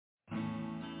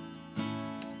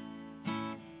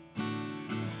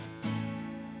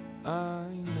I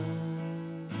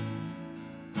know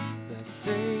that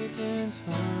Satan's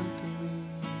hunting me.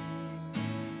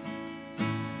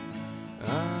 I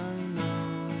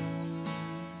know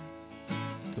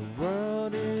the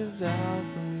world is out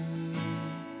for me.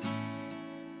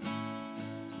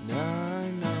 And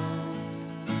I know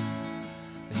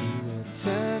that he will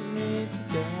tempt me to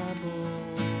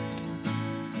dabble.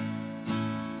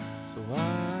 So I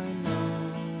know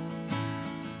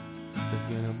there's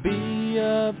gonna be a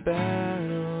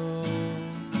battle.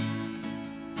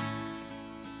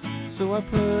 So I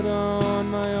put on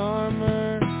my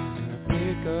armor and I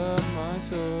pick up my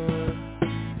sword,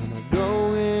 and I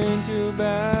go into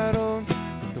battle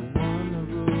with the one that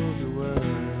rules the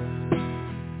world.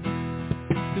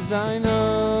 'Cause I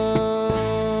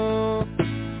know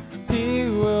he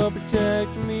will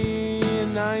protect me,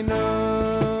 and I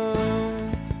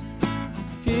know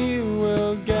he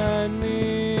will guide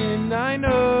me, and I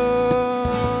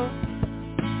know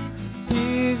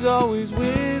he's always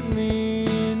with me,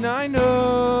 and I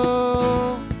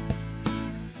know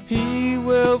he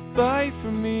will fight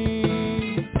for me.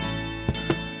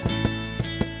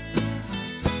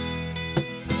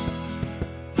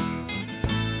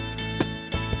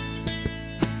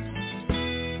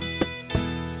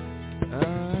 I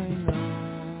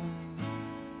know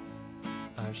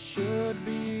I should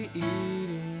be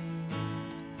eating.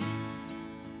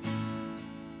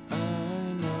 I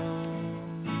know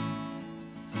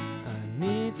I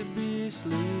need to be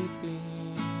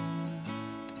sleeping.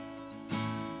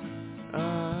 I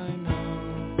know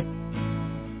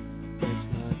it's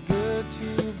not good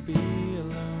to be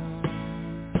alone.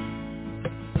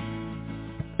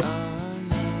 I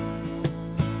know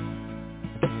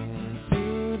I can't do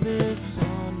this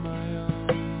on my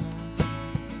own.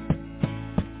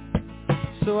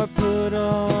 So I put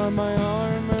on my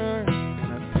armor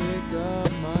and I pick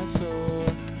up my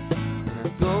sword, and I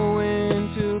go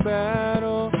into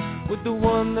battle with the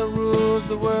one that rules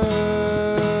the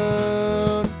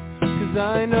world. 'Cause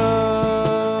I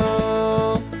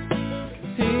know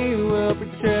he will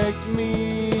protect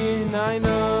me, and I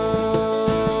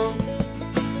know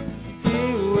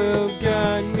he will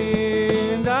guide me,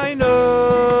 and I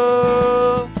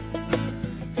know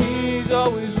he's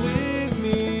always with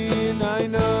me, and I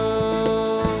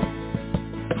know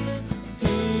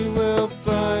he will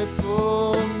fight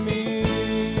for me.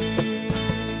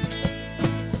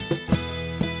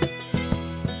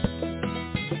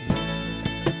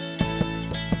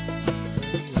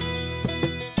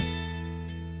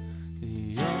 The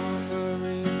armor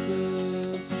is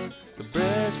good, the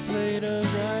breastplate of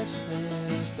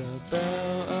righteousness, the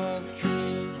belt of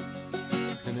truth,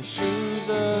 and the shoes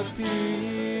of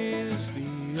peace. The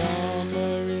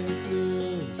armor is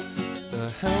good, the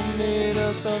helmet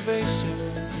of salvation,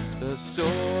 the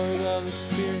sword of the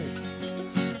Spirit,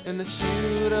 and the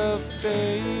shield of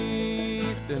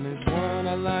faith. And there's one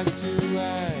I like to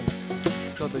ride,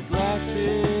 called the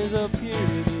glasses of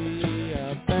purity. I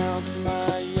bounce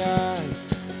my eyes,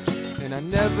 and I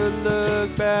never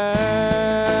look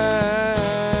back.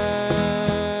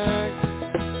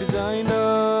 'Cause I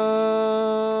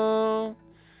know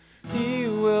he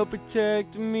will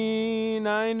protect me, and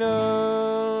I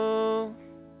know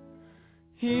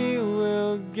he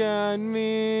will guide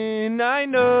me, and I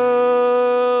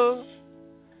know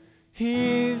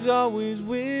he's always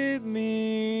with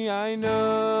me. I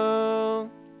know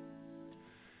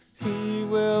he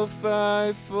will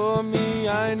fight for me.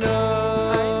 I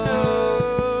know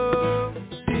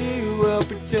he will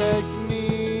protect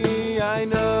me. I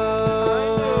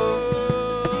know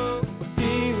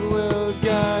he will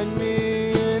guide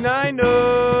me, and I know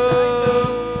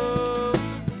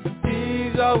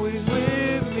he's always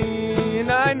with me,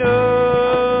 and I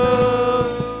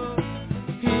know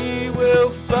he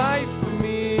will fight for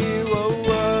me. Whoa,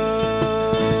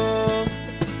 whoa.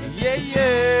 Yeah,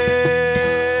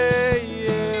 yeah,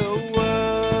 yeah,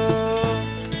 whoa.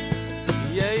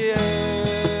 Yeah, yeah,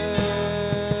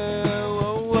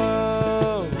 whoa,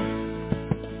 whoa.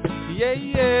 Yeah,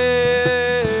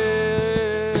 yeah,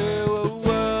 whoa,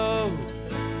 whoa.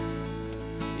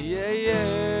 Yeah, yeah,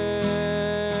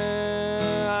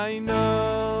 I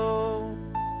know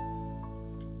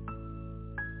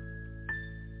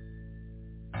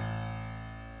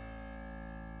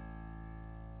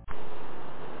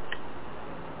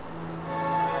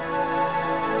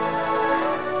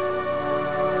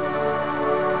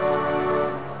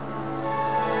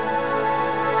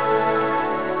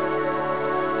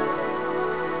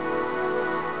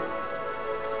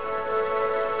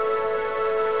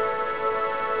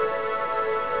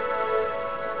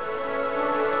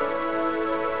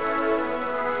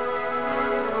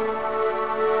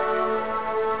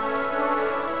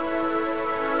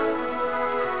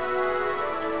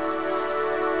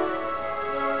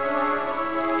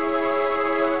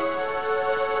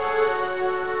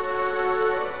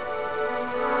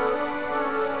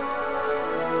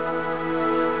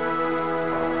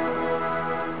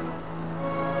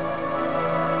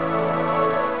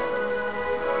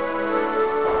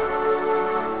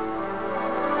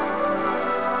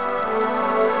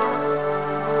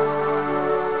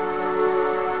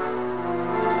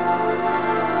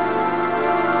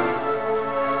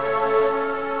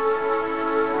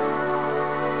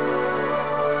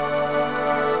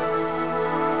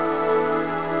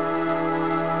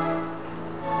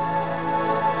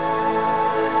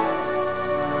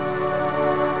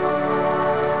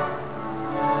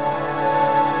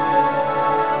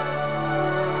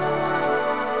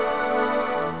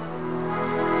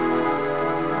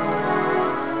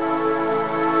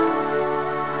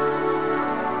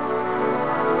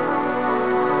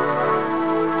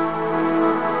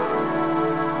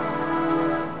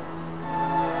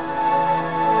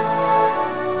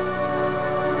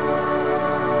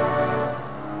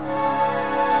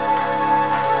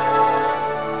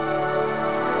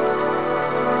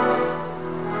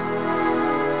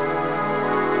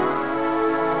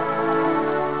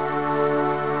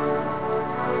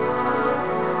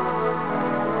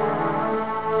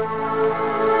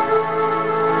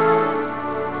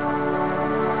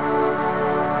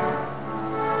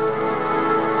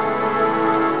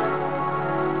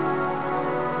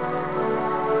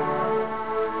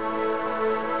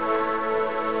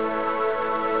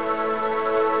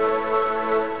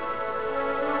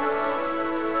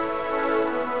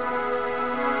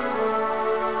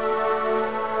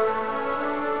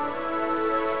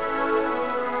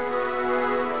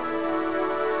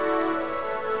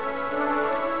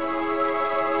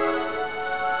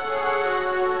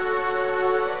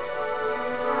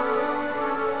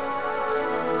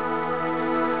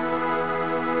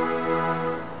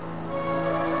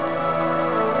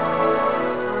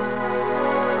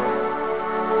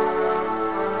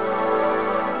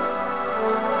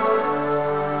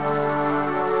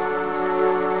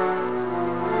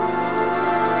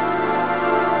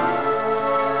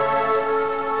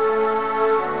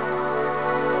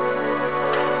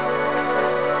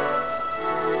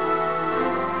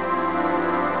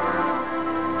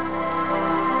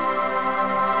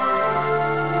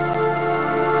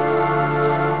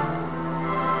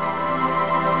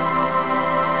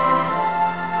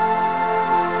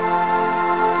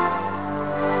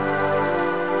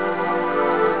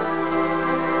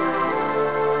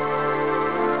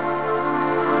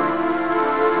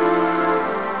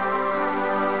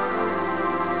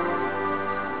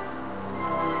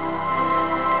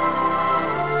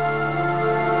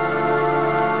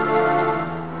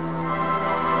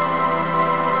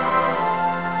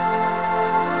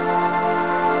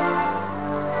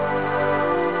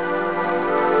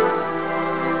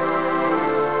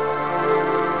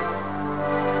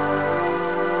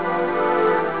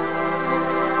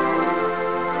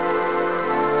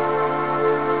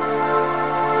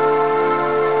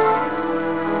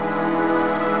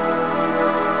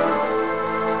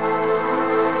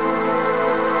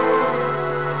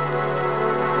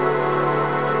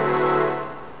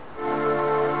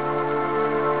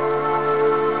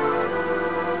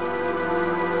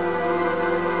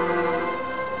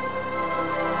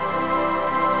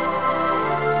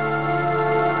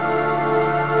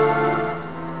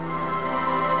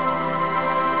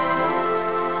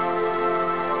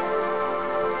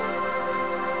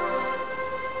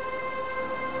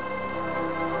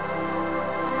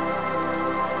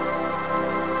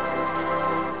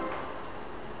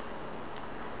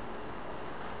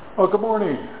Well, good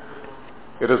morning.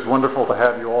 It is wonderful to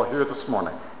have you all here this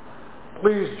morning.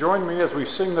 Please join me as we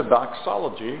sing the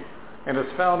doxology, and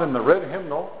it's found in the red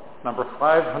hymnal, number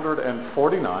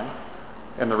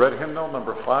 549. In the red hymnal,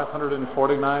 number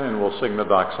 549, and we'll sing the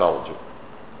doxology.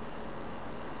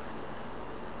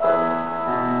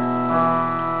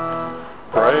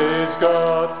 Praise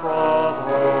God from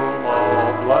whom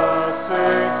all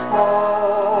blessings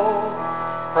flow.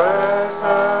 Praise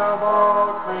Him,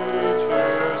 all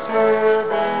creatures here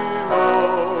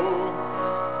below.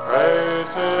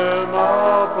 Praise Him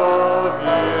above,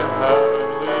 ye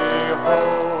heavenly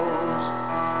hosts.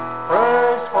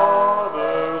 Praise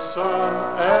Father, Son,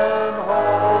 and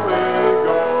Holy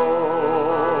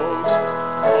Ghost.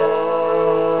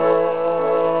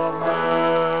 Amen.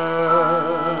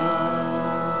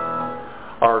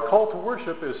 Our call to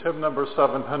worship is hymn number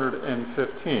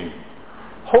 715.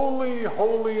 Holy,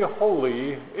 holy,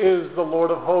 holy is the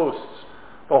Lord of hosts.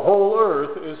 The whole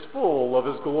earth is full of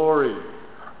His glory.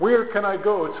 Where can I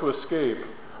go to escape?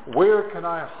 Where can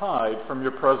I hide from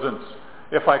your presence?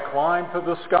 If I climb to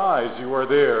the skies, you are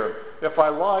there. If I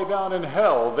lie down in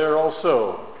hell, there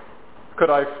also. Could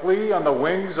I flee on the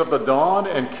wings of the dawn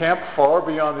and camp far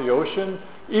beyond the ocean?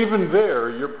 Even there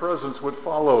your presence would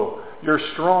follow. Your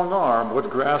strong arm would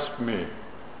grasp me.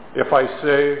 If I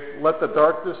say, let the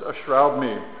darkness shroud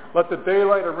me, let the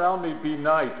daylight around me be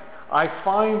night, I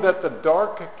find that the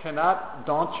dark cannot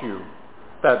daunt you.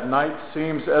 That night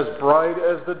seems as bright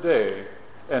as the day,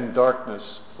 and darkness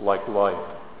like light.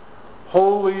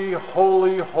 Holy,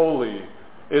 holy, holy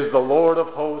is the Lord of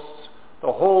hosts.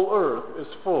 The whole earth is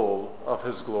full of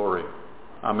His glory.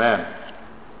 Amen.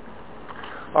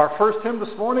 Our first hymn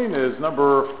this morning is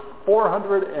number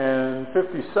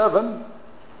 457.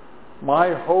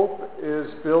 My hope is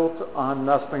built on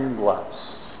nothing less.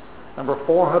 Number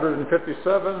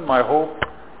 457, my hope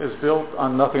is built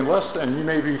on nothing less. And you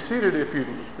may be seated if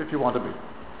you want to be.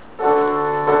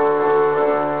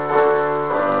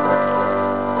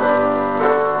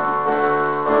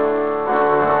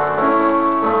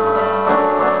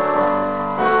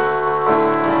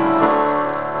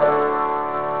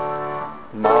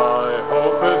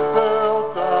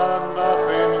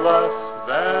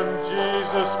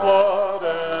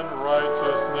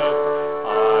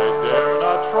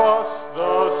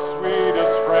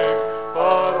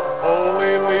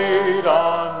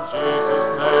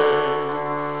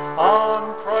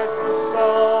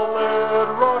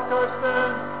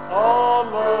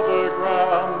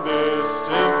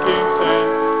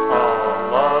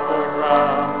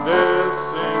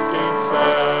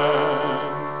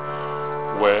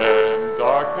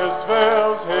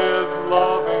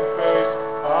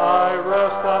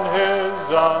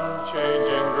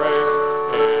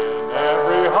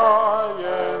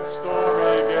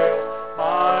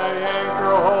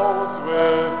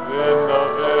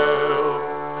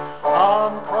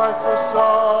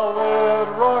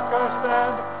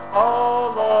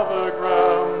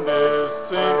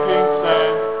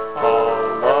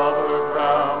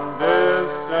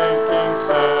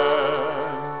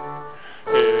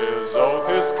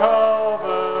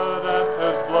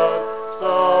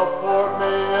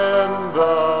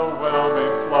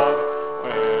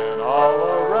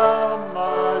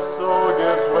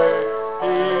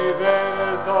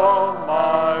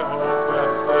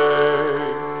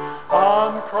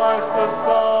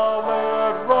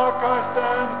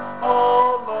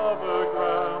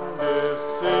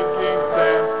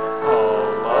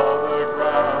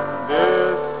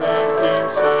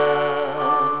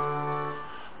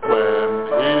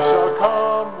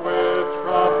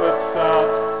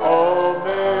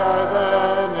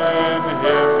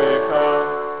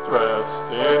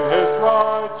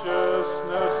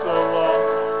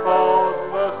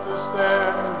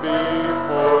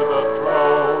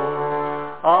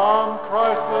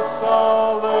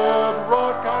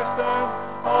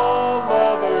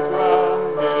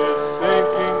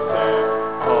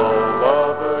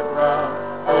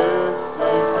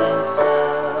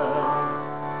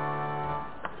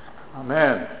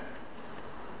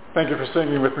 Thank you for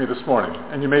singing with me this morning,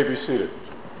 and you may be seated.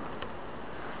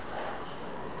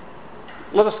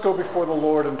 Let us go before the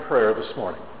Lord in prayer this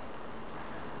morning.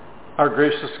 Our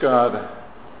gracious God,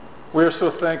 we are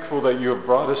so thankful that you have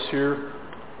brought us here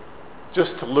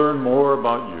just to learn more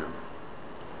about you.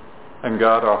 And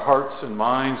God, our hearts and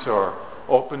minds are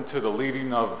open to the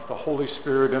leading of the Holy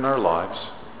Spirit in our lives.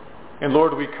 And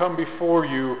Lord, we come before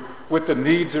you with the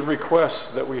needs and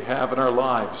requests that we have in our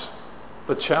lives,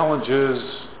 the challenges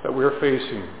that we're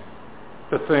facing,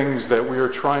 the things that we are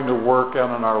trying to work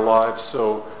out in our lives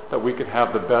so that we can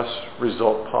have the best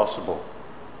result possible.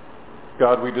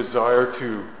 God, we desire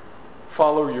to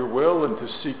follow your will and to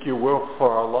seek your will for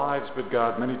our lives. But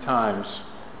God, many times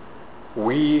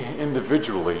we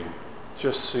individually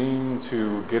just seem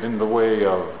to get in the way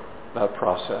of that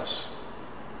process.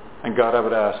 And God, I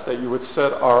would ask that you would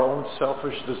set our own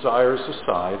selfish desires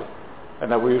aside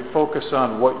and that we would focus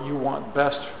on what you want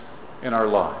best in our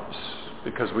lives,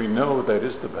 because we know that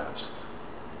is the best.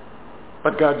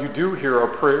 But God, you do hear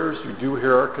our prayers, you do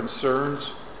hear our concerns,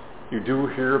 you do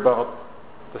hear about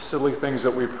the silly things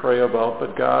that we pray about,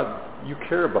 but God, you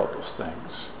care about those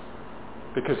things,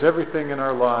 because everything in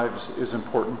our lives is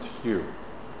important to you.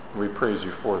 We praise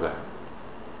you for that.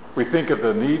 We think of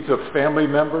the needs of family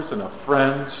members and of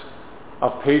friends,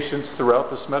 of patients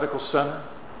throughout this medical center,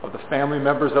 of the family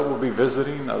members that will be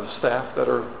visiting, of the staff that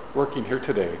are working here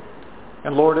today.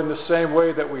 And Lord, in the same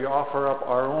way that we offer up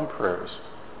our own prayers,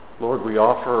 Lord, we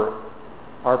offer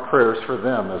our prayers for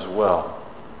them as well,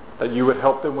 that you would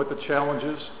help them with the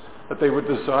challenges, that they would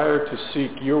desire to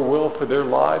seek your will for their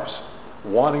lives,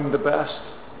 wanting the best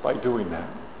by doing that.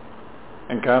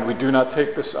 And God, we do not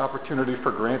take this opportunity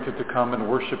for granted to come and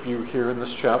worship you here in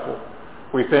this chapel.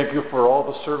 We thank you for all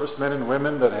the servicemen and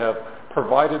women that have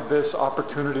provided this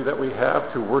opportunity that we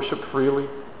have to worship freely,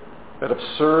 that have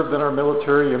served in our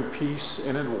military in peace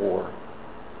and in war,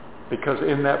 because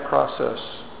in that process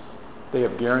they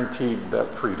have guaranteed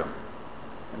that freedom.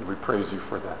 And we praise you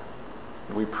for that.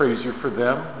 And we praise you for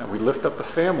them, and we lift up the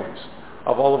families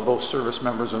of all of those service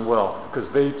members as well, because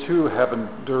they too have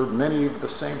endured many of the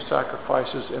same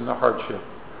sacrifices in the hardship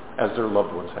as their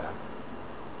loved ones have.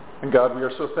 And God, we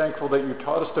are so thankful that you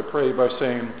taught us to pray by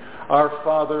saying, Our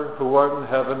Father, who art in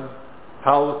heaven,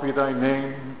 hallowed be thy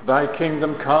name. Thy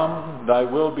kingdom come, thy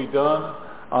will be done,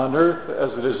 on earth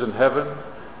as it is in heaven.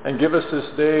 And give us this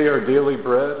day our daily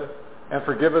bread, and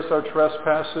forgive us our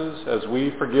trespasses as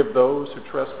we forgive those who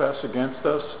trespass against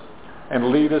us.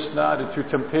 And lead us not into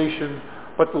temptation,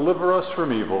 but deliver us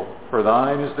from evil. For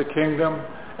thine is the kingdom,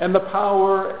 and the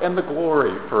power, and the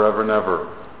glory forever and ever.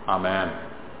 Amen.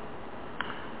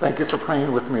 Thank you for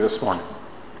praying with me this morning.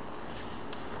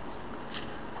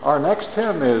 Our next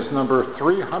hymn is number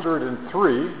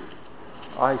 303,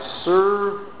 I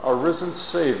Serve a Risen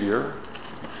Savior,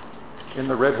 in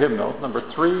the red hymnal. Number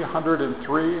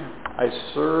 303, I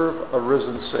Serve a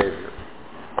Risen Savior.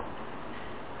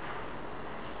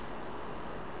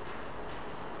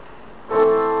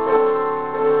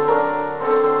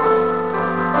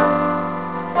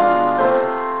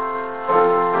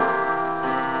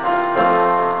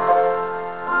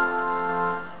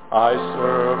 I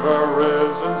serve a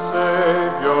risen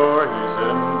Savior, He's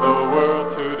in the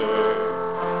world today.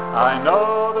 I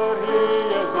know that He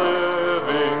is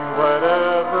living,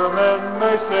 whatever men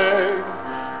may say.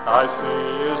 I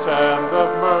see His hand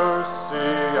of mercy,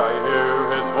 I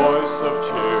hear His voice of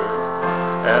cheer.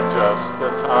 And just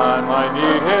the time I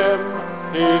need Him,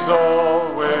 He's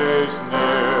always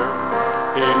near.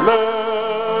 He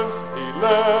lives,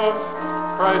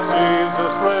 Christ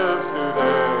Jesus lives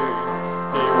today.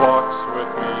 He walks with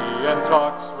me and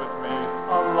talks with me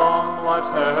along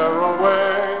life's narrow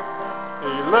way.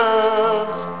 He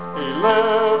lives,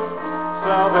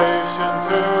 salvation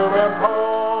to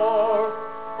impart.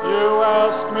 You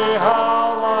ask me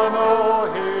how I know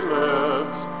He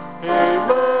lives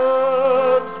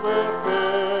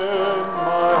within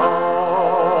my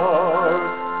heart.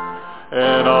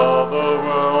 In all the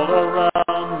world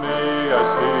around me I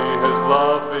see His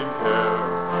loving care.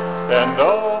 And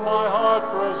though my heart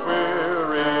grows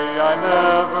weary, I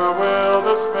never will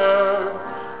despair.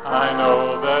 I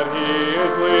know that He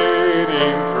is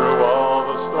leading through all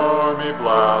the stormy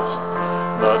blast.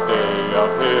 The day of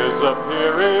His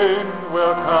appearing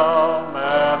will come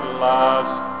at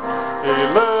last. He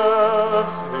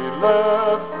lives,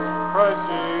 Christ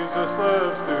Jesus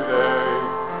lives today.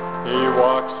 He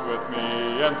walks with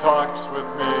me and talks with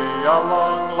me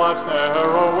along life's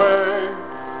narrow way.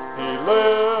 He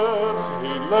lives,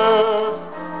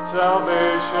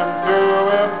 salvation to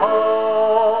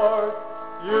impart.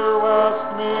 You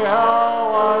ask me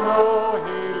how I know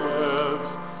He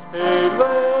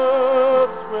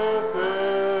lives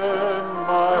within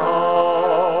my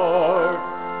heart.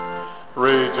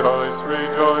 Rejoice,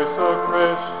 rejoice, O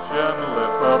Christian,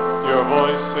 lift up your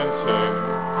voice and sing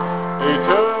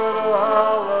eternal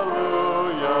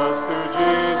hallelujahs to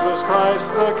Jesus Christ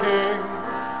the King,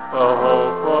 the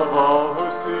hope of all who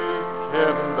seek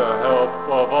Him, the help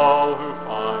of all who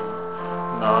find.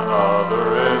 None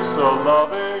other is so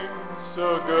loving,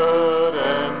 so good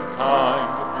and kind.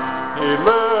 He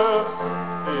lives,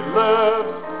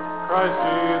 Christ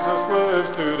Jesus lives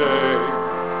today.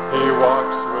 He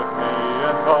walks with me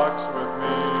and talks with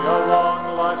me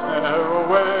along life's narrow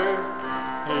way.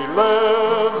 He lives,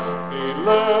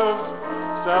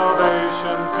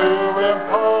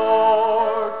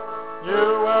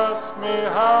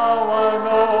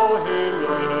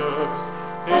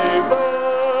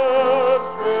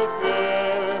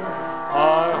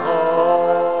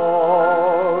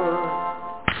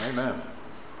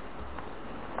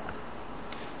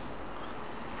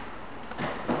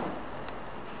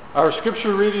 Our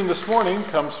scripture reading this morning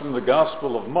comes from the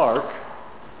Gospel of Mark,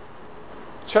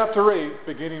 chapter 8,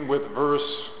 beginning with verse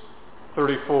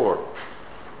 34.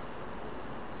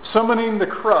 Summoning the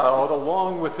crowd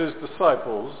along with his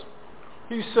disciples,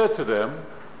 he said to them,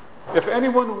 "If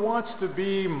anyone wants to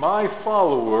be my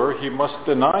follower, he must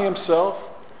deny himself,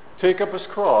 take up his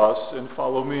cross, and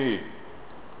follow me.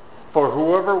 For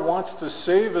whoever wants to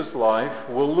save his life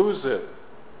will lose it.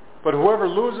 But whoever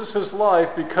loses his life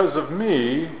because of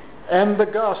me and the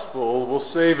gospel will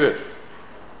save it.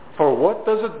 For what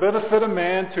does it benefit a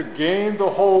man to gain the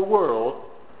whole world,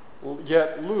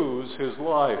 yet lose his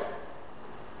life?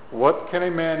 What can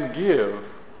a man give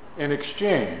in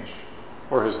exchange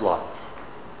for his life?"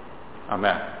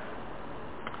 Amen.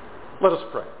 Let us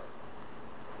pray.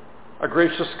 Our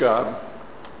gracious God,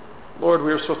 Lord,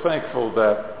 we are so thankful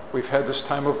that we've had this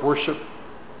time of worship.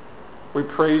 We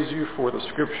praise you for the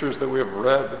scriptures that we have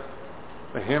read,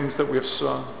 the hymns that we have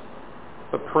sung,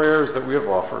 the prayers that we have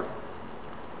offered.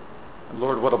 And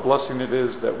Lord, what a blessing it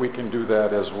is that we can do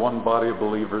that as one body of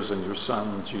believers in your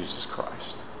Son, Jesus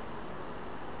Christ.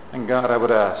 And God, I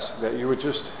would ask that you would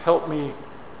just help me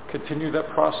continue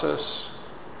that process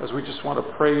as we just want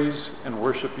to praise and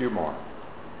worship you more.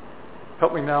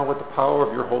 Help me now with the power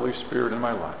of your Holy Spirit in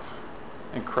my life.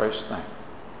 In Christ's name,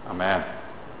 amen.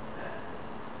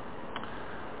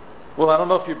 Well, I don't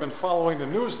know if you've been following the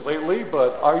news lately,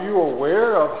 but are you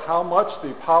aware of how much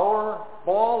the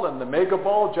Powerball and the Mega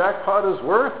Ball jackpot is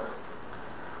worth?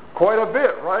 Quite a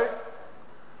bit, right?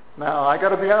 Now, I got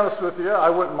to be honest with you, I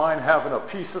wouldn't mind having a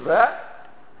piece of that.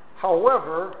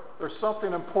 However, there's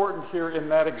something important here in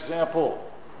that example.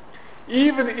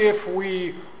 Even if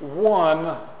we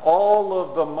won all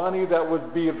of the money that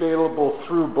would be available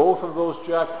through both of those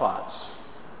jackpots,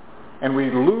 and we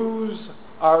lose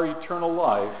our eternal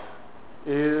life,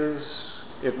 is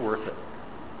it worth it?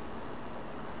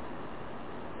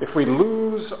 If we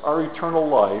lose our eternal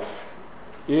life,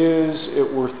 is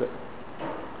it worth it?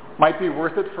 Might be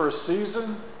worth it for a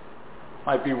season,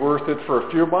 might be worth it for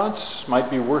a few months, might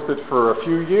be worth it for a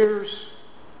few years.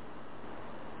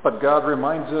 But God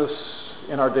reminds us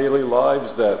in our daily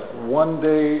lives that one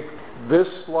day this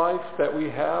life that we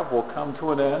have will come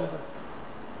to an end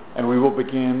and we will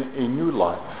begin a new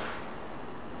life.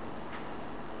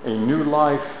 A new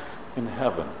life in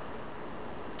heaven.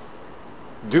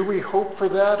 Do we hope for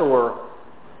that, or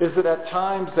is it at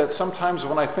times that sometimes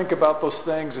when I think about those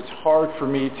things, it's hard for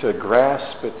me to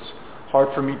grasp, it's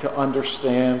hard for me to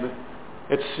understand,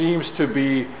 it seems to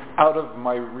be out of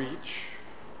my reach?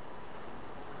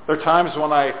 There are times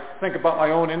when I think about my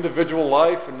own individual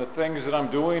life and the things that I'm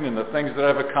doing and the things that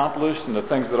I've accomplished and the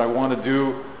things that I want to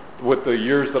do with the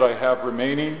years that I have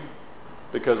remaining,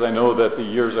 because I know that the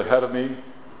years ahead of me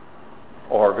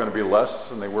are going to be less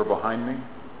than they were behind me.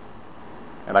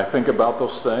 And I think about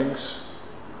those things.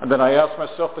 And then I ask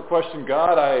myself the question,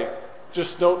 God, I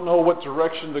just don't know what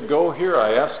direction to go here.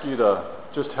 I ask you to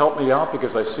just help me out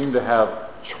because I seem to have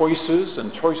choices,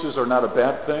 and choices are not a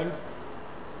bad thing.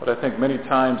 But I think many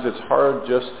times it's hard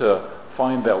just to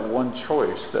find that one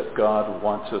choice that God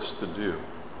wants us to do.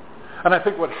 And I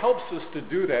think what helps us to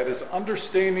do that is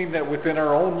understanding that within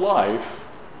our own life,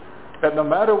 that no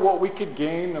matter what we could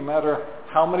gain, no matter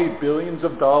how many billions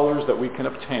of dollars that we can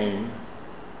obtain,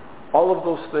 all of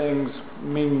those things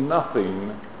mean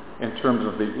nothing in terms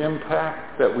of the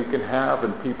impact that we can have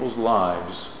in people's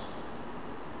lives,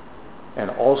 and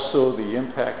also the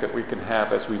impact that we can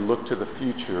have as we look to the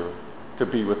future to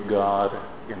be with God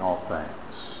in all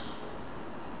things.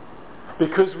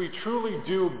 Because we truly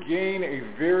do gain a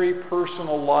very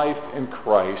personal life in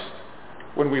Christ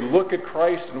when we look at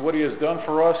Christ and what he has done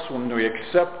for us, when we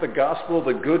accept the gospel,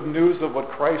 the good news of what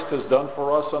Christ has done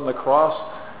for us on the cross,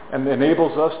 and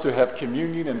enables us to have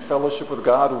communion and fellowship with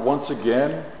God once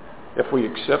again, if we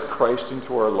accept Christ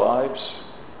into our lives,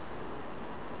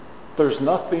 there's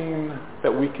nothing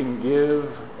that we can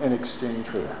give in exchange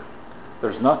for that.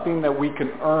 There's nothing that we can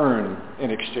earn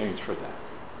in exchange for that.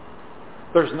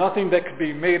 There's nothing that could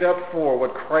be made up for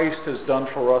what Christ has done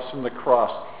for us on the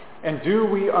cross. And do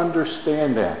we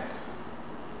understand that?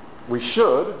 We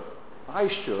should. I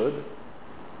should.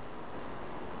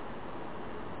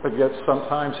 But yet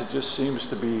sometimes it just seems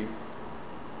to be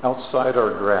outside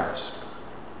our grasp.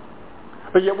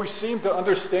 But yet we seem to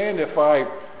understand if I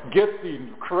get the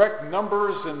correct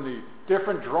numbers and the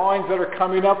different drawings that are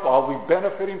coming up, I'll be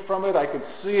benefiting from it. I can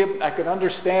see it. I can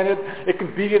understand it. It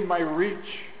can be in my reach.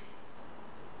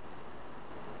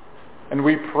 And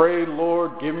we pray,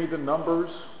 Lord, give me the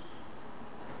numbers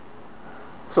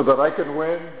so that I can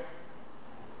win.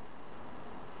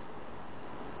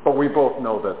 But we both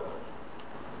know that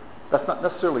That's not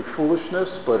necessarily foolishness,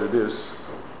 but it is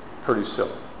pretty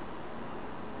silly.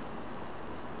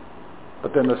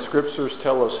 But then the scriptures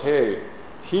tell us, hey,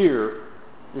 here,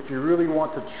 if you really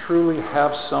want to truly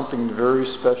have something very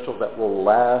special that will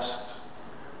last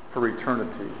for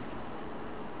eternity,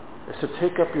 is to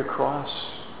take up your cross.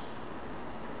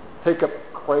 Take up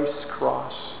Christ's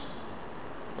cross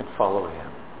and follow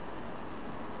him.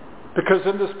 Because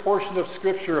in this portion of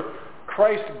Scripture,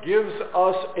 Christ gives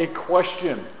us a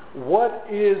question. What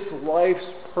is life's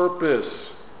purpose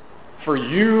for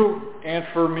you and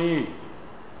for me?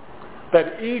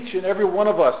 That each and every one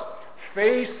of us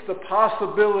face the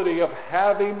possibility of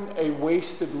having a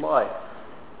wasted life.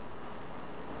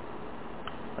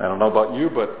 I don't know about you,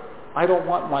 but I don't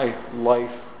want my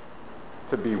life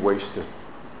to be wasted.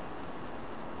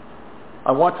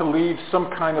 I want to leave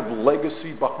some kind of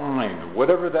legacy behind,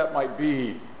 whatever that might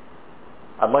be.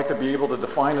 I'd like to be able to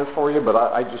define it for you, but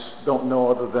I just don't know,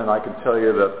 other than I can tell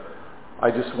you that I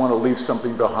just want to leave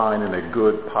something behind in a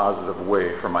good, positive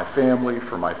way for my family,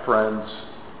 for my friends,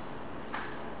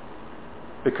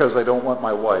 because I don't want my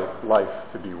life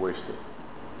to be wasted.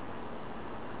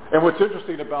 And what's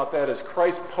interesting about that is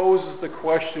Christ poses the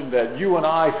question that you and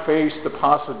I face the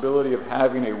possibility of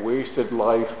having a wasted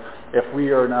life if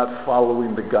we are not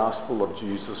following the gospel of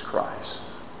Jesus Christ.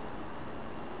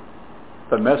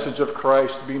 The message of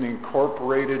Christ being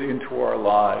incorporated into our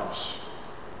lives.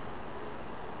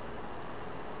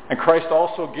 And Christ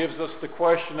also gives us the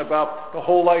question about the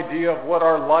whole idea of what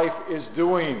our life is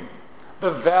doing,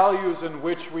 the values in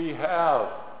which we have,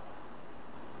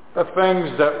 the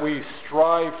things that we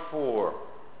strive for.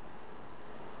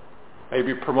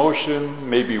 Maybe promotion,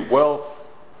 maybe wealth,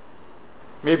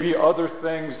 maybe other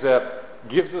things that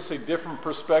gives us a different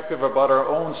perspective about our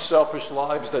own selfish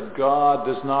lives that God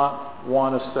does not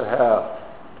want us to have.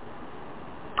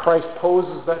 Christ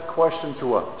poses that question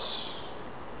to us.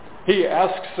 He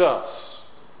asks us,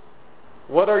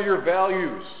 what are your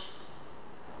values?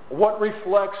 What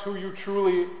reflects who you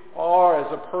truly are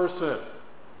as a person?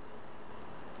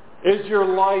 Is your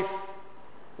life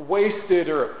wasted,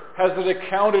 or has it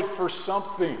accounted for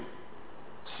something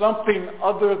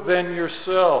other than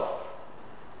yourself?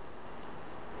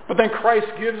 But then Christ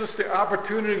gives us the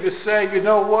opportunity to say, you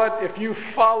know what? If you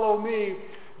follow me,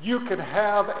 you can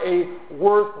have a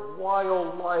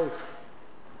worthwhile life.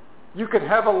 You can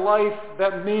have a life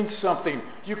that means something.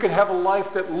 You can have a life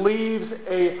that leaves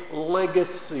a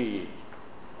legacy.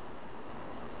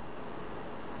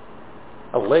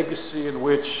 A legacy in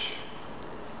which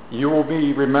you will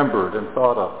be remembered and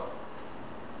thought of.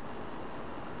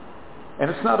 And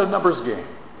it's not a numbers game.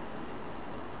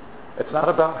 It's not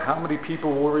about how many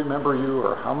people will remember you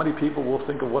or how many people will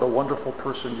think of what a wonderful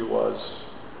person you was.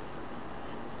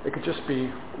 It could just be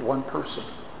one person.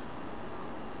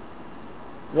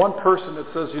 One person that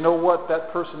says, you know what,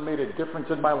 that person made a difference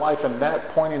in my life, and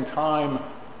that point in time,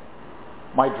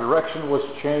 my direction was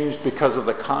changed because of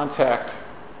the contact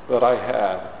that I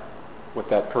had with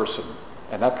that person.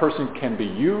 And that person can be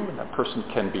you, and that person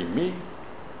can be me.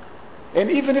 And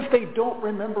even if they don't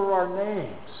remember our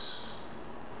names,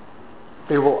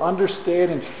 they will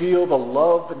understand and feel the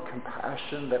love and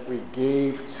compassion that we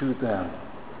gave to them.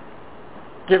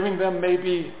 Giving them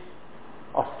maybe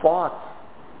a thought,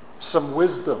 some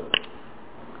wisdom,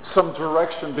 some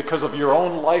direction because of your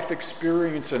own life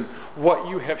experience and what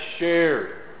you have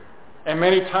shared. And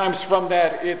many times from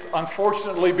that, it's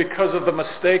unfortunately because of the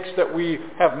mistakes that we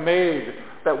have made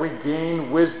that we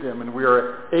gain wisdom and we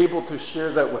are able to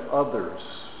share that with others.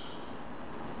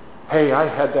 Hey, I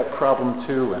had that problem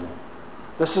too, and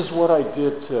this is what I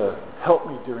did to help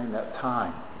me during that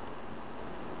time.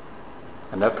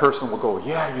 And that person will go,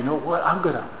 yeah, you know what? I'm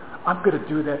gonna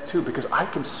do that too, because I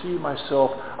can see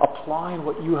myself applying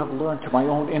what you have learned to my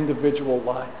own individual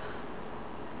life.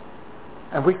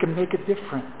 And we can make a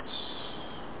difference.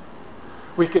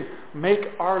 We can make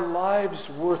our lives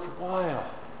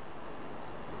worthwhile.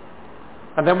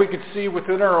 And then we can see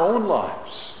within our own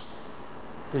lives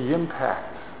the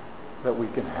impact that we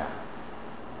can have.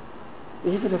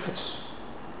 Even if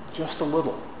it's just a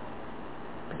little.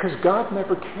 Because God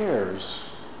never cares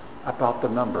about the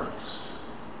numbers.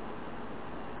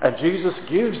 And Jesus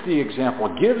gives the example,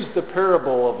 gives the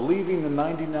parable of leaving the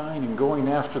 99 and going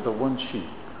after the one sheep.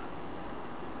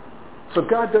 So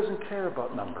God doesn't care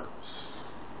about numbers.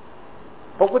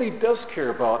 But what he does care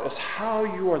about is how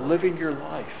you are living your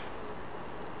life.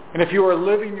 And if you are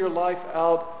living your life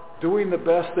out, doing the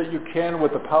best that you can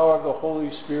with the power of the Holy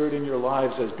Spirit in your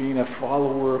lives as being a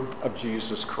follower of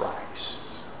Jesus Christ.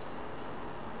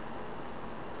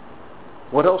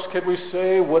 What else can we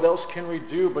say? What else can we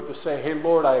do but to say, hey,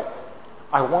 Lord,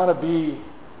 I want to be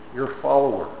your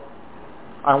follower.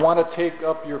 I want to take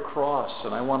up your cross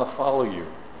and I want to follow you.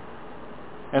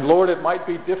 And Lord, it might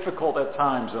be difficult at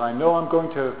times, and I know I'm going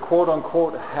to, quote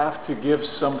unquote, have to give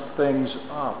some things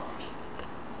up.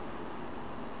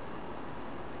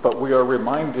 But we are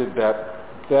reminded that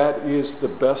that is the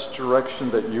best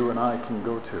direction that you and I can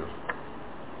go to.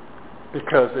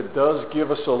 Because it does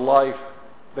give us a life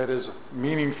that is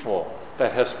meaningful,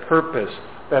 that has purpose,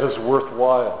 that is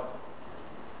worthwhile.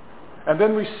 And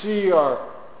then we see our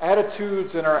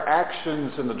attitudes and our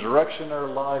actions and the direction our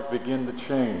life begin to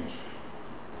change.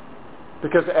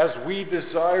 Because as we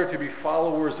desire to be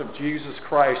followers of Jesus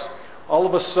Christ, all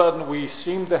of a sudden we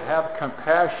seem to have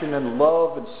compassion and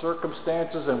love in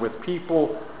circumstances and with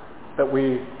people that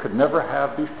we could never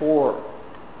have before,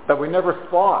 that we never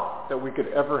thought that we could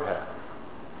ever have.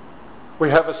 We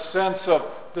have a sense of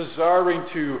desiring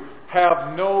to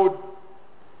have no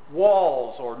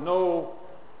walls or no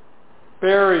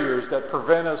barriers that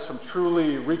prevent us from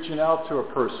truly reaching out to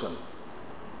a person,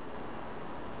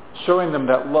 showing them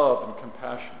that love and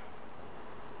compassion.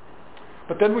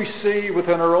 But then we see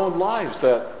within our own lives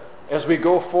that as we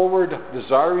go forward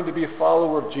desiring to be a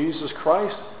follower of Jesus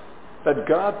Christ, that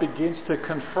God begins to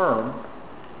confirm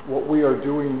what we are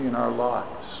doing in our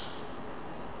lives.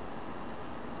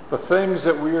 The things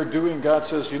that we are doing, God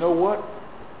says, you know what?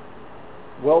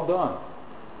 Well done.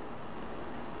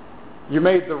 You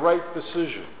made the right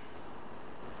decision.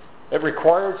 It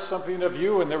required something of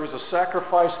you, and there was a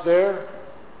sacrifice there.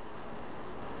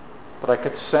 But I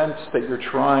could sense that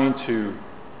you're trying to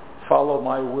follow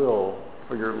my will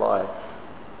for your life.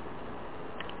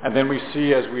 And then we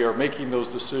see as we are making those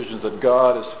decisions that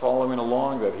God is following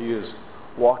along, that he is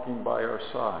walking by our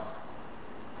side.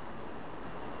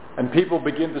 And people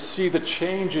begin to see the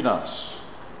change in us,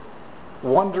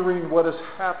 wondering what has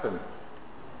happened.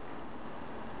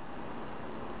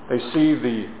 They see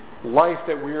the life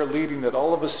that we are leading, that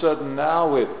all of a sudden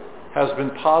now it has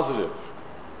been positive.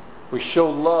 We show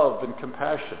love and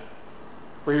compassion.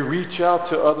 We reach out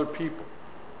to other people.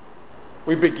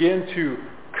 We begin to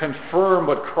confirm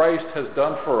what Christ has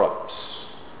done for us.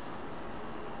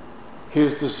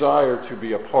 His desire to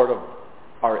be a part of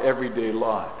our everyday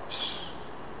lives.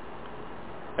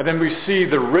 And then we see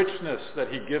the richness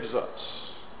that he gives us.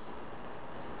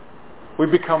 We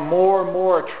become more and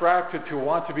more attracted to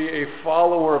want to be a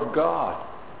follower of God.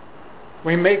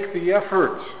 We make the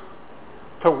effort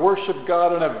to worship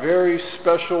God in a very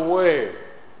special way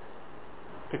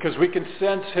because we can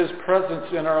sense his presence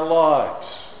in our lives.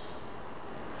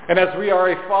 And as we are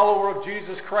a follower of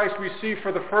Jesus Christ, we see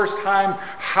for the first time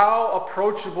how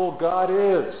approachable God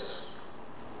is.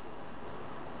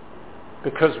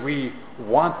 Because we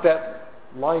want that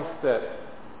life that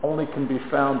only can be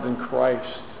found in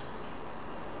Christ.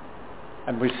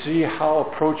 And we see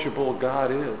how approachable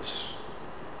God is.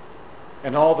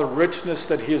 And all the richness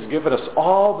that he has given us,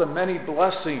 all the many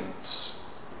blessings.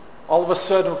 All of a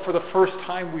sudden, for the first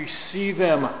time, we see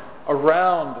them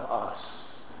around us.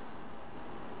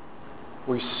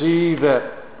 We see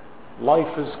that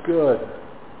life is good.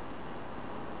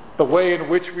 The way in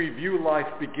which we view life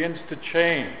begins to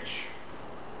change.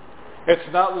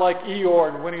 It's not like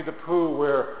Eeyore and Winnie the Pooh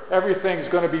where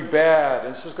everything's going to be bad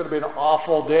and it's just going to be an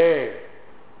awful day.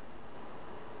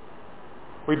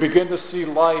 We begin to see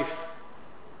life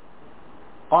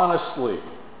honestly,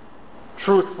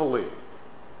 truthfully,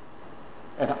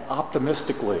 and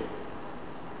optimistically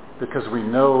because we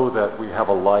know that we have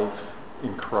a life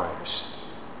in Christ.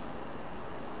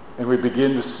 And we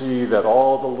begin to see that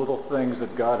all the little things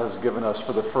that God has given us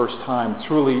for the first time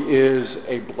truly is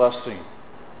a blessing.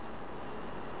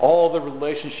 All the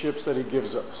relationships that he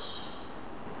gives us.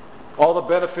 All the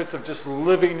benefits of just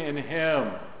living in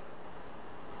him.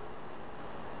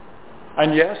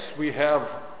 And yes, we have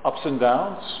ups and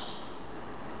downs.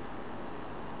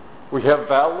 We have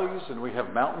valleys and we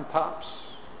have mountaintops.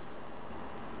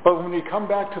 But when we come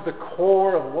back to the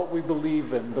core of what we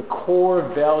believe in, the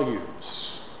core values,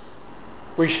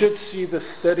 we should see the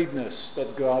steadiness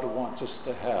that God wants us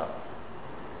to have.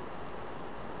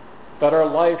 That our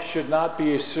life should not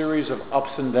be a series of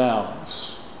ups and downs,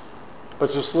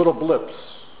 but just little blips.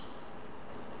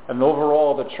 And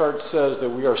overall, the chart says that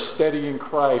we are steady in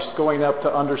Christ, going up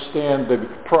to understand the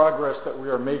progress that we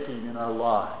are making in our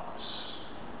lives.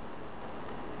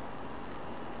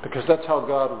 Because that's how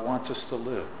God wants us to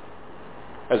live,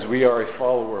 as we are a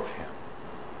follower of him.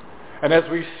 And as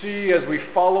we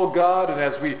follow God, and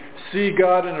as we see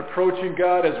God and approaching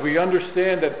God, as we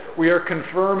understand that we are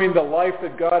confirming the life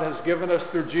that God has given us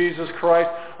through Jesus Christ,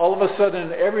 all of a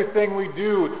sudden in everything we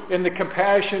do, in the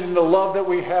compassion and the love that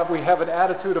we have an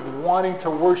attitude of wanting to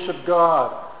worship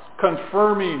God,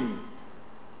 confirming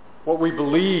what we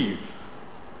believe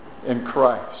in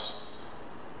Christ.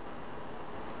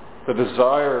 The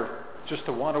desire just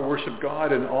to want to worship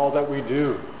God in all that we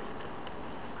do.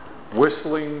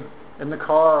 Whistling in the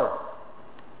car.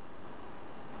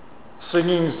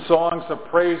 Singing songs of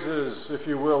praises, if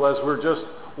you will, as we're just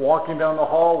walking down the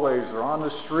hallways or on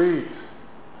the street.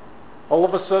 All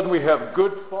of a sudden we have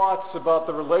good thoughts about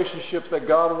the relationships that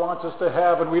God wants us to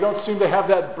have, and we don't seem to have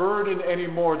that burden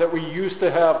anymore that we used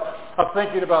to have of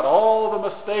thinking about all the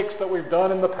mistakes that we've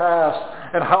done in the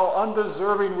past and how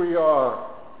undeserving we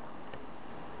are.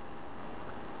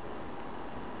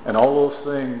 And all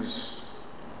those things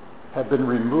have been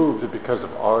removed because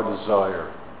of our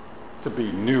desire to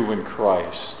be new in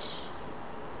Christ,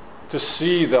 to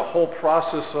see the whole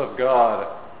process of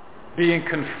God being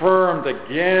confirmed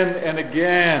again and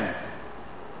again.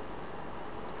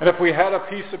 And if we had a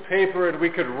piece of paper and we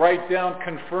could write down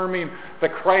confirming the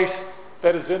Christ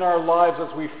that is in our lives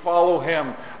as we follow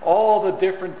Him, all the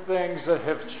different things that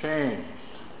have changed.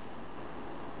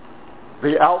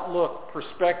 The outlook,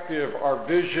 perspective, our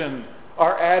vision,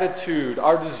 our attitude,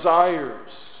 our desires.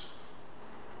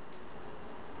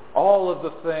 All of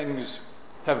the things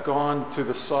have gone to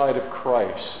the side of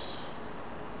Christ.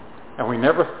 And we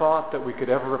never thought that we could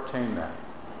ever obtain that.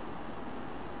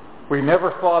 We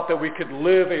never thought that we could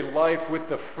live a life with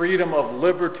the freedom of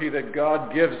liberty that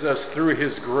God gives us through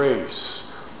His grace.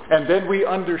 And then we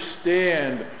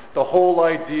understand the whole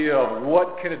idea of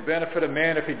what can it benefit a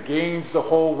man if he gains the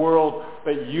whole world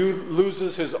but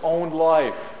loses his own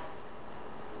life.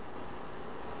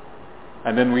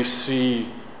 And then we see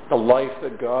the life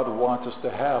that God wants us to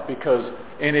have, because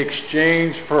in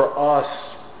exchange for us,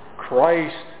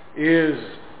 Christ is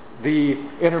the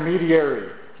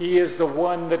intermediary. He is the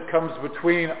one that comes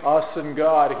between us and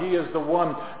God. He is the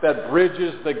one that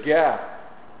bridges the gap.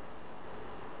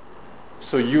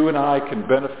 So you and I can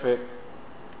benefit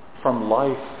from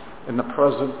life in the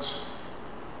present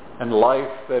and life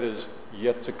that is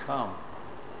yet to come.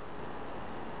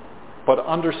 But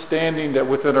understanding that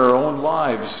within our own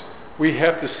lives, we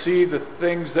have to see the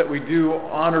things that we do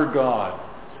honor God.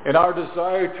 And our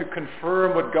desire to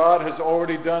confirm what God has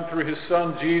already done through His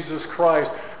Son, Jesus Christ.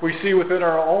 We see within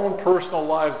our own personal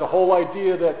lives the whole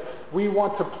idea that we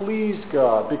want to please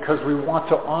God because we want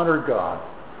to honor God.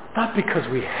 Not because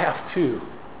we have to,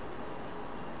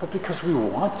 but because we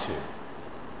want to.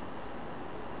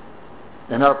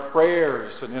 In our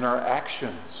prayers and in our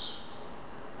actions,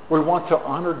 we want to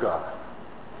honor God.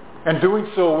 And doing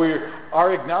so, we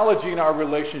are acknowledging our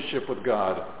relationship with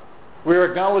God. We're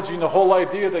acknowledging the whole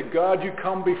idea that God, you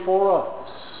come before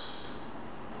us.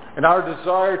 And our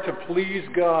desire to please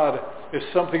God is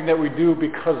something that we do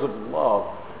because of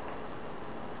love.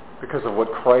 Because of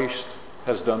what Christ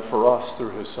has done for us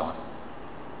through His Son.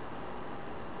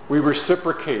 We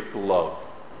reciprocate love.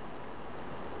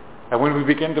 And when we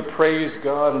begin to praise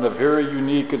God in a very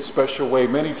unique and special way,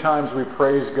 many times we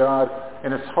praise God,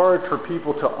 and it's hard for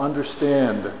people to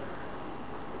understand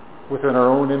within our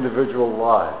own individual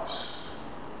lives.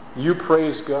 You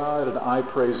praise God and I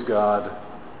praise God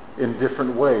in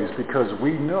different ways because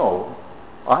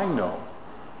I know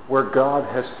where God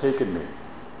has taken me.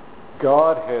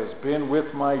 God has been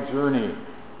with my journey.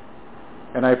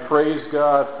 And I praise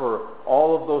God for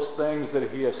all of those things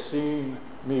that He has seen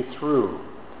me through.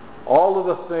 All of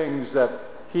the things that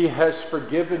He has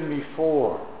forgiven me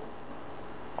for.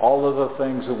 All of the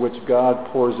things in which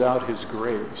God pours out His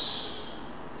grace.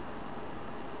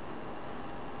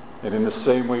 And in the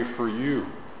same way for you,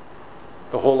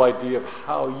 the whole idea of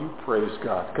how you praise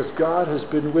God. Because God has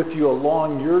been with you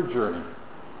along your journey.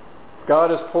 God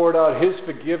has poured out His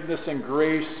forgiveness and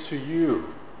grace to you.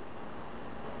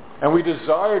 And we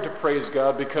desire to praise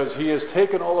God because He has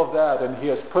taken all of that and He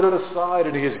has put it aside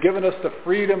and He has given us the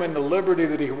freedom and the liberty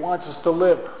that He wants us to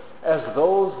live. As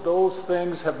those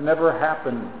things have never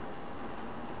happened,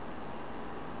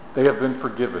 they have been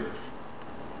forgiven.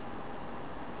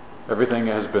 Everything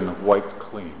has been wiped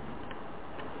clean.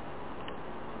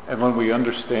 And when we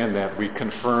understand that, we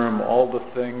confirm all the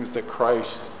things that Christ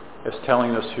is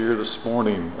telling us here this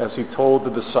morning, as He told the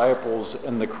disciples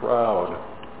in the crowd.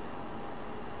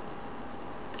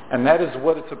 And that is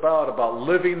what it's about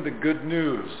living the good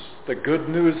news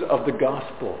of the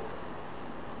gospel,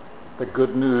 the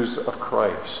good news of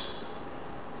Christ,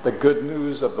 the good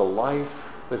news of the life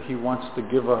that He wants to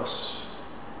give us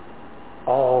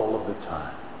all of the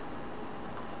time.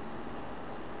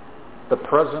 The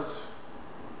present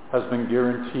has been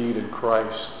guaranteed in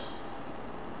Christ.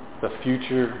 The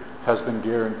future has been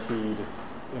guaranteed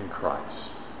in Christ.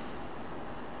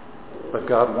 But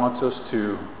God wants us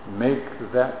to make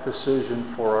that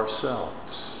decision for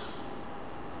ourselves.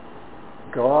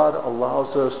 God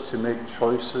allows us to make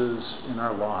choices in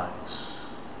our lives.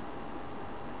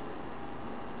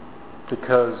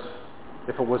 Because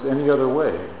if it was any other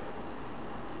way,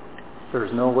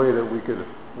 there's no way that we could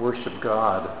worship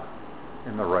God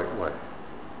in the right way.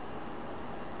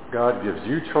 God gives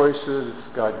you choices.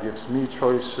 God gives me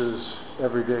choices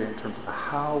every day in terms of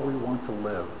how we want to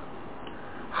live,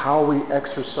 how we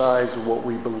exercise what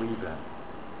we believe in.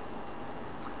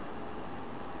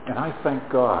 And I thank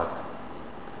God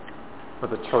for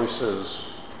the choices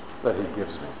that he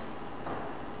gives me.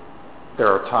 There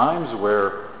are times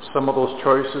where some of those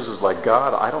choices is like,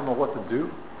 God, I don't know what to do.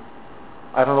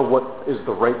 I don't know what is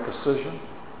the right decision.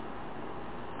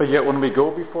 But yet when we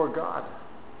go before God,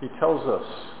 he tells us,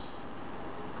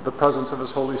 for the presence of his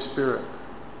Holy Spirit,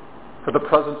 for the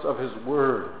presence of his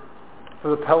Word,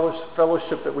 for the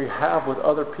fellowship that we have with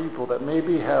other people that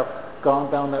maybe have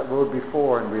gone down that road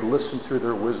before, and we listen to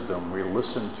their wisdom, we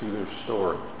listen to their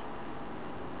story.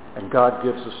 And God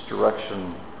gives us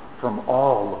direction from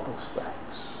all of those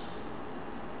things.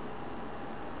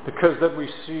 Because that we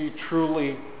see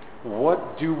truly,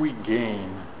 what do we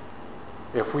gain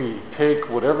if we take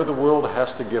whatever the world has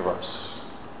to give us?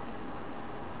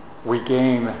 We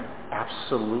gain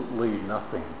absolutely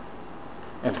nothing.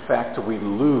 In fact, we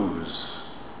lose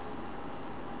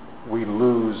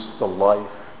the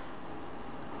life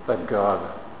that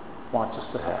God wants us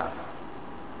to have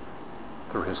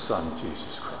through his Son,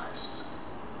 Jesus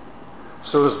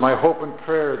Christ. So it is my hope and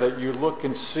prayer that you look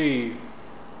and see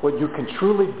what you can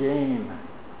truly gain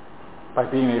by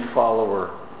being a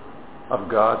follower of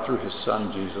God through his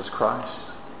Son, Jesus Christ,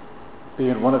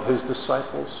 being one of his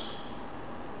disciples,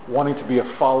 wanting to be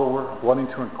a follower, wanting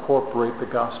to incorporate the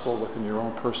gospel within your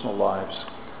own personal lives,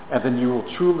 and then you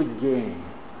will truly gain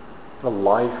the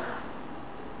life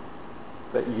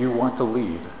that you want to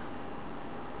lead,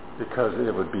 because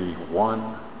it would be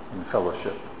one in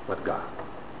fellowship with God.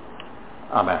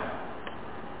 Amen.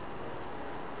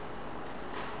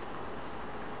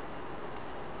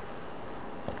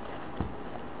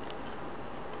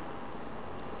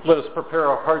 Let us prepare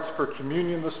our hearts for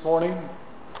communion this morning.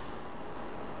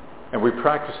 And we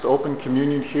practiced open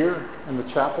communion here in the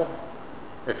chapel.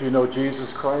 If you know Jesus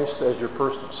Christ as your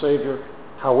personal Savior,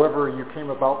 however you came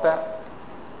about that,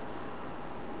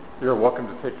 you're welcome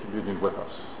to take communion with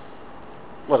us.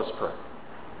 Let us pray.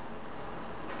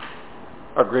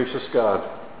 Our gracious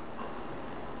God,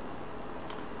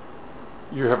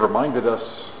 you have reminded us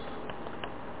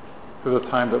through the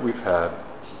time that we've had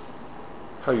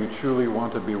how you truly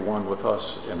want to be one with us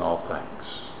in all things.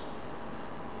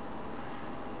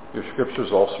 Your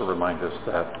scriptures also remind us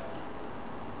that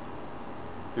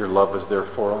your love is there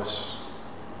for us.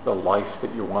 The life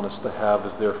that you want us to have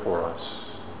is there for us.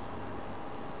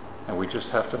 And we just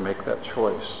have to make that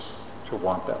choice to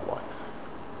want that life.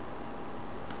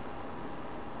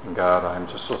 And God, I'm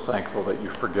just so thankful that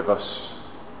you forgive us.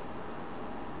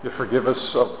 You forgive us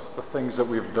of the things that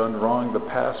we've done wrong, the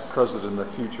past, present, and the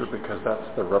future, because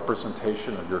that's the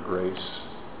representation of your grace.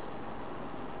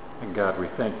 And God, we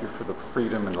thank you for the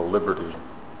freedom and the liberty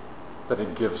that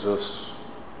it gives us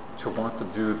to want to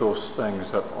do those things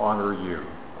that honor you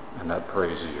and that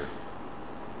praise you.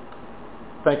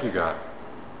 Thank you, God,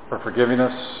 for forgiving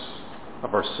us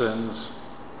of our sins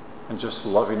and just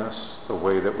loving us the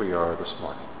way that we are this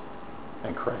morning.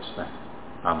 In Christ's name,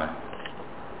 amen.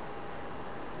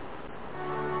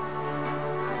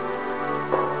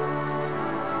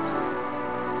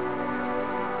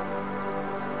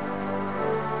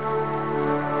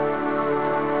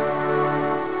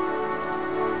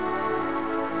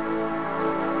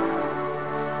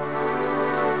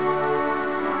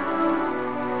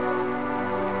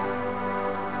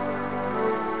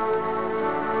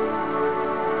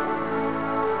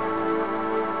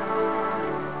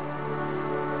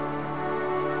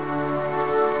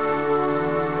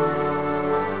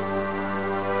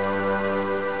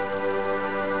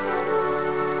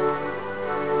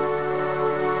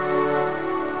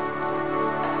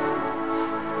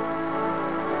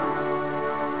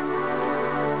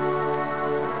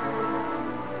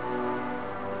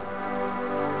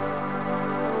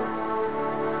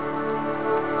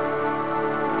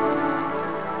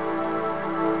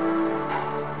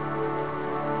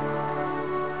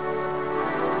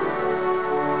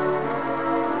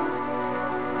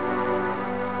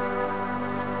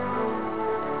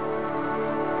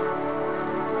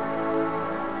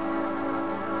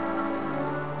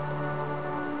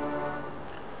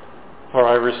 For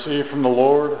I received from the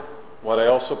Lord what I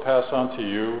also pass on to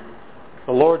you.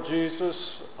 The Lord Jesus,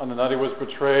 on the night he was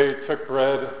betrayed, took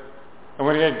bread, and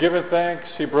when he had given thanks,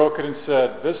 he broke it and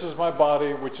said, "This is my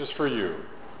body, which is for you.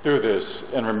 Do this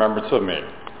in remembrance of me."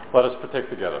 Let us partake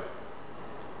together.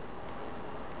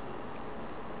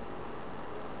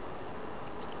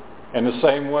 In the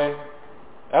same way,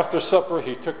 after supper,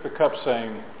 he took the cup,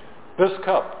 saying, "This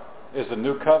cup is the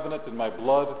new covenant in my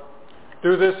blood.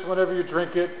 Do this whenever you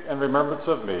drink it in remembrance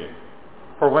of me.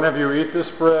 For whenever you eat this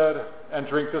bread and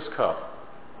drink this cup,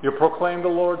 you proclaim the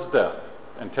Lord's death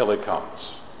until he comes."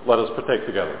 Let us partake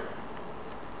together.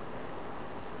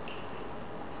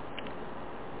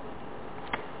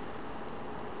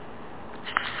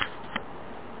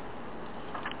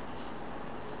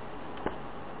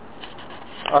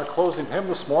 Our closing hymn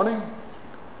this morning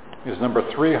is number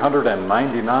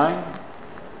 399,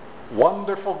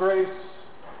 Wonderful Grace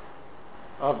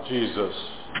of Jesus,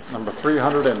 number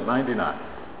 399.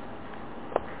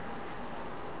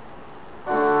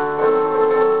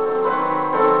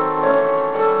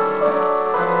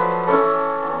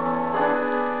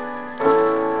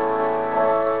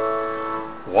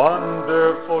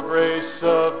 Wonderful grace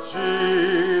of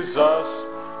Jesus,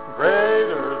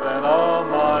 greater than all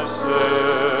my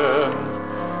sin.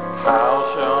 How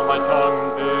shall my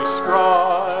tongue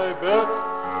describe it?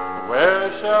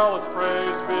 Where shall its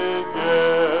praise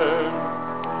begin?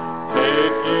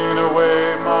 Taking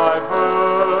away my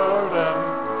burden,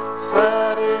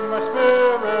 setting my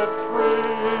spirit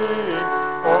free,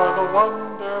 for the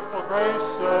wonderful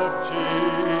grace of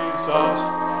Jesus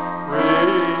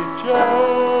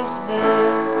reaches me.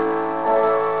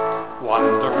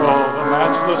 Wonderful, the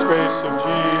matchless grace of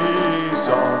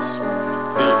Jesus,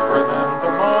 deeper than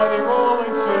the mighty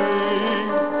rolling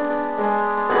sea,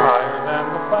 higher than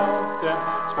the fountain,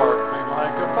 sparkling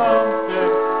like a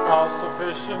fountain, all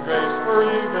sufficient grace for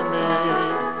even me.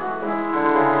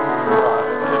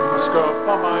 Broader than the scope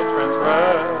of my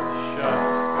transgression,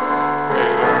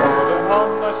 greater more than all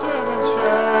my sin and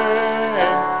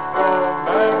shame. Oh,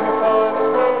 magnify the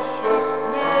precious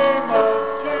name of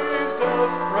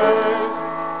Jesus, praise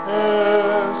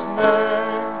his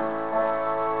name.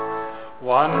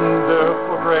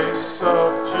 Wonderful grace of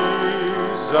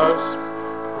Jesus,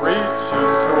 reaching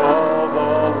to all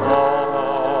the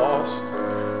lost.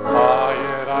 By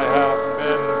it I have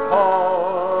been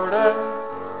pardoned,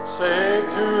 saved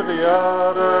to the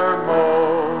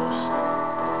uttermost.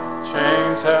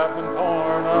 Chains have been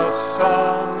torn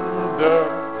asunder,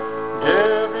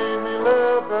 giving me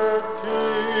liberty,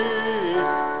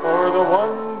 for the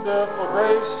wonderful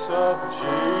grace of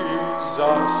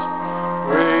Jesus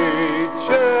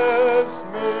reaches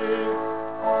me.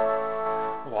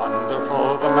 Wonderful,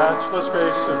 the matchless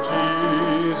grace of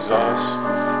Jesus,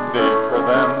 deeper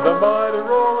than the mighty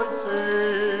rolling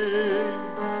sea,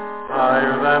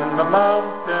 higher than the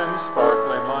mountain,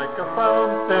 sparkling like a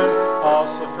fountain, all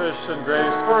sufficient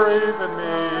grace for even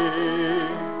me.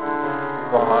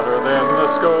 Broader than the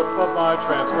scope of my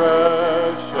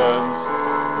transgressions,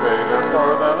 greater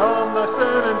far than all my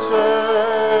sin and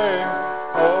shame.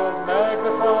 Oh,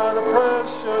 magnify the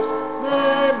precious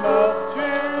name of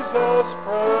Jesus,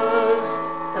 praise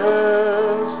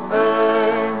his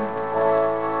name.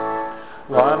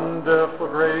 Wonderful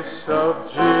grace of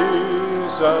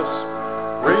Jesus,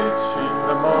 reaching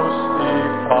the most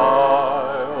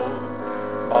defiled,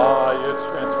 by its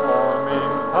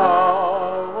transforming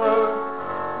power,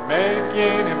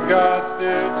 making him God's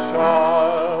dear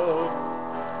child,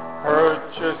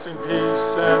 purchasing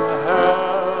peace in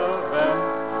heaven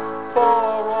for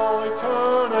all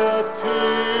eternity,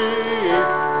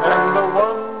 and the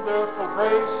wonderful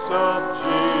grace of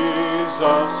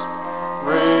Jesus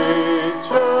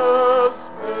reaches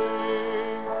me.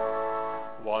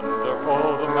 Wonderful,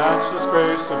 the matchless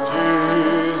grace of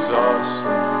Jesus,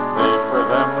 deeper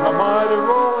than the mighty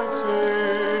rolling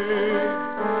sea,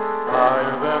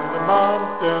 higher than the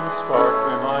mountain,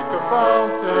 sparkling like a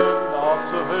fountain, all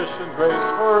sufficient grace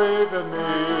for even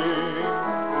me.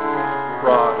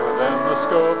 Broader than the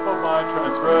scope of my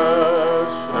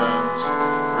transgressions,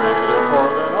 greater far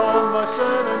than all my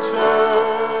sin and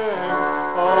shame.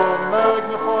 Oh,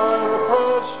 magnify the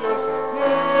precious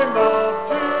name of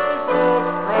Jesus,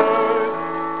 praise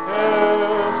his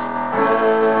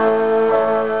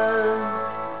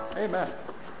name. Amen.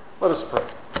 Let us pray.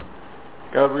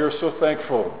 God, we are so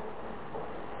thankful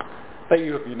that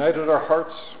you have united our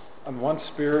hearts on one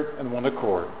spirit and one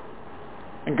accord.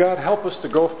 And God, help us to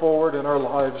go forward in our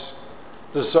lives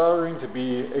desiring to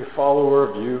be a follower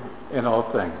of you in all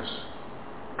things,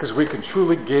 because we can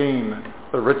truly gain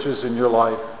the riches in your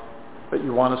life that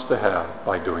you want us to have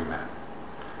by doing that.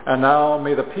 And now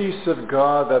may the peace of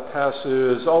God that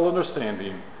passes all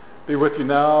understanding be with you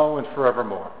now and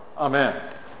forevermore. Amen.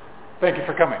 Thank you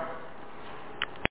for coming.